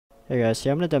Hey guys,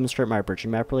 yeah, I'm going to demonstrate my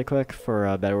bridging map really quick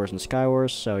for Bed Wars and Sky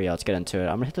Wars, so yeah, let's get into it.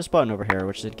 I'm going to hit this button over here,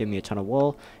 which is going to give me a ton of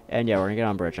wool, and yeah, we're going to get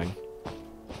on bridging.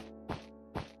 And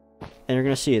you're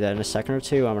going to see that in a second or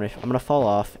two, I'm gonna fall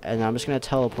off, and I'm just going to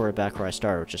teleport back where I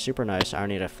started, which is super nice. I don't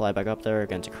need to fly back up there,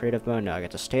 get into creative mode, now I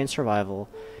get to stay in survival,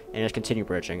 and just continue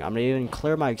bridging. I'm going to even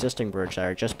clear my existing bridge that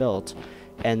I just built,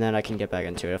 and then I can get back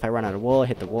into it. If I run out of wool, I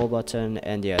hit the wool button,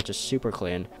 and yeah, just super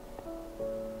clean.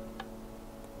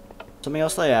 Something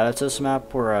else that I added to this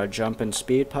map were jump and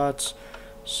speed pots.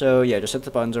 So yeah, just hit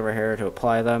the buttons over here to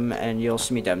apply them, and you'll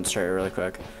see me demonstrate it really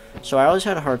quick. So I always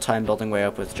had a hard time building way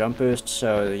up with jump boost,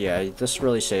 so yeah, this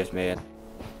really saved me.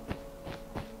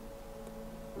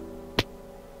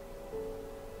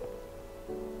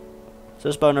 So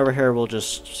this button over here will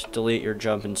just delete your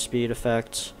jump and speed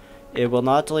effects. It will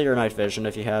not delete your night vision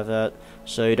if you have that,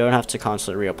 so you don't have to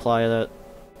constantly reapply that.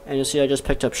 And you'll see I just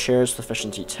picked up shares with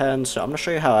efficiency 10, so I'm going to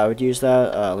show you how I would use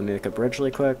that. Let me make a bridge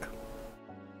really quick.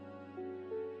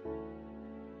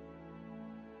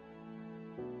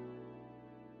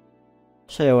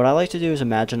 So yeah, what I like to do is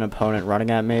imagine an opponent running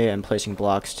at me and placing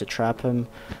blocks to trap him,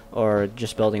 or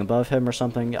just building above him or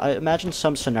something. I imagine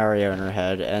some scenario in her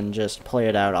head and just play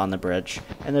it out on the bridge.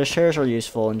 And the shares are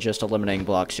useful in just eliminating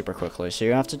blocks super quickly, so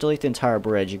you don't have to delete the entire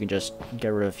bridge, you can just get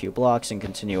rid of a few blocks and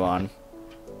continue on.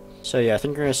 So yeah, I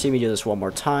think you're going to see me do this one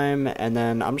more time, and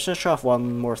then I'm just going to show off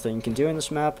one more thing you can do in this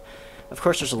map. Of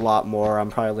course there's a lot more, I'm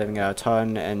probably leaving out a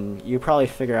ton, and you probably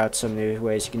figure out some new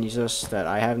ways you can use this that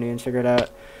I haven't even figured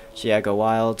out. So yeah, go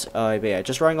wild. But yeah,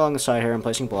 just running along the side here and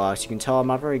placing blocks. You can tell I'm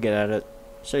not very good at it.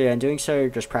 So yeah, in doing so, you're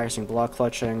just practicing block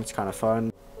clutching, it's kind of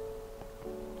fun.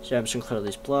 So yeah, I'm just going to clear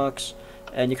these blocks.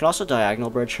 And you can also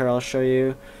diagonal bridge here, I'll show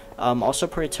you. I'm also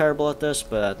pretty terrible at this,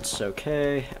 but that's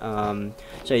okay.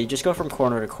 So you just go from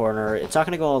corner to corner. It's not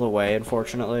going to go all the way,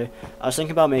 unfortunately. I was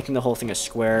thinking about making the whole thing a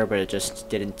square, but it just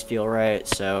didn't feel right.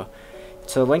 So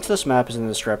the link to this map is in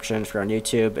the description if you're on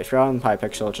YouTube. If you're on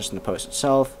Hypixel, it's just in the post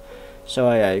itself.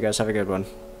 So yeah, you guys have a good one.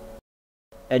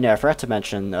 And yeah, I forgot to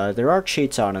mention, there are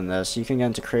cheats on in this. You can get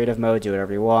into creative mode, do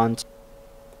whatever you want.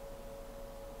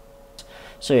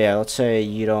 So yeah, let's say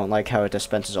you don't like how it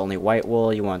dispenses only white wool,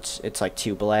 it's like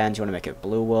too bland, you want to make it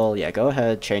blue wool, yeah, go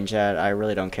ahead, change that, I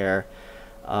really don't care.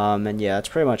 And yeah, that's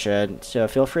pretty much it, so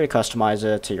feel free to customize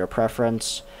it to your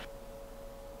preference.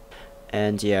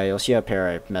 And yeah, you'll see up here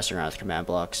I'm messing around with command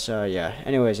blocks, so yeah,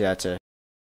 anyways, yeah, that's it.